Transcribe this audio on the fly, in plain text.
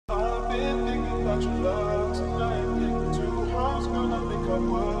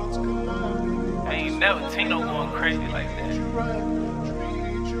never Tino going crazy like that.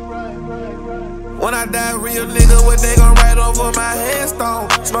 When I die, real nigga, what they gon' write over my headstone?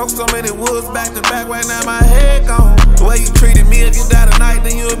 Smoke so many woods back to back, right now my head gone. The way you treated me, if you die tonight,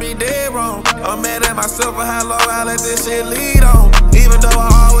 then you'll be dead wrong. I'm mad at myself for how long I let this shit lead on. Even though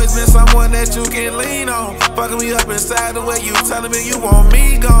I always been someone that you can lean on. Fucking me up inside the way you telling me you want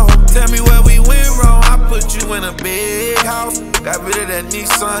me gone. Tell me where we went wrong. I put you in a big house. Got rid of that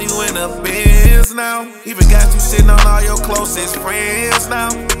Nissan, you in a Benz now. Even got you sitting on all your closest friends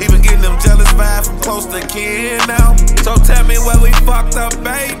now. Even getting them jealous vibes from close to kin now. So tell me where we fucked up,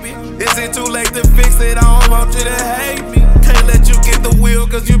 baby. Is it too late to fix it? I don't want you to hate me. Can't let you get the wheel,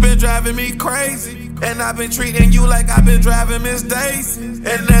 cause you been driving me crazy. And I've been treating you like I've been driving Miss Daisy.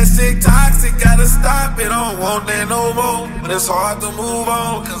 And that shit toxic, gotta stop it. I don't want that no more. But it's hard to move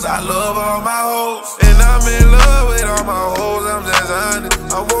on, cause I love all my hoes. And I'm in love with all my hoes, I'm just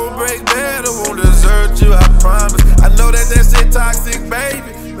honest. I won't break bad, I won't desert you, I promise. I know that shit toxic,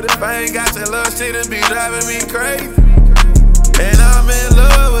 baby. But if I ain't got your love, shit, it be driving me crazy. And I'm in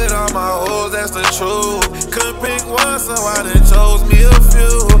love with all my hoes, that's the truth. Couldn't pick one, so I done chose me a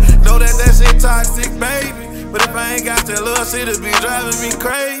few. Know that shit toxic, baby. But if I ain't got your love, shit, it be driving me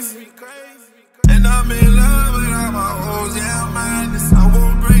crazy. And I'm in love with all my hoes, yeah, I'm honest. I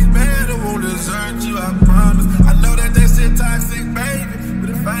won't break bad, I won't desert you, I promise. I know that shit toxic, baby. But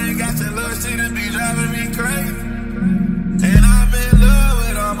if I ain't got your love, shit, it be driving me crazy. And I'm in love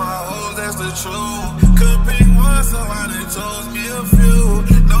with all my hoes, that's the truth. Couldn't pick one, so I done chose me a few.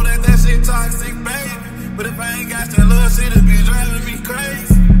 Know that shit toxic, baby. But if I ain't got your love, shit, it be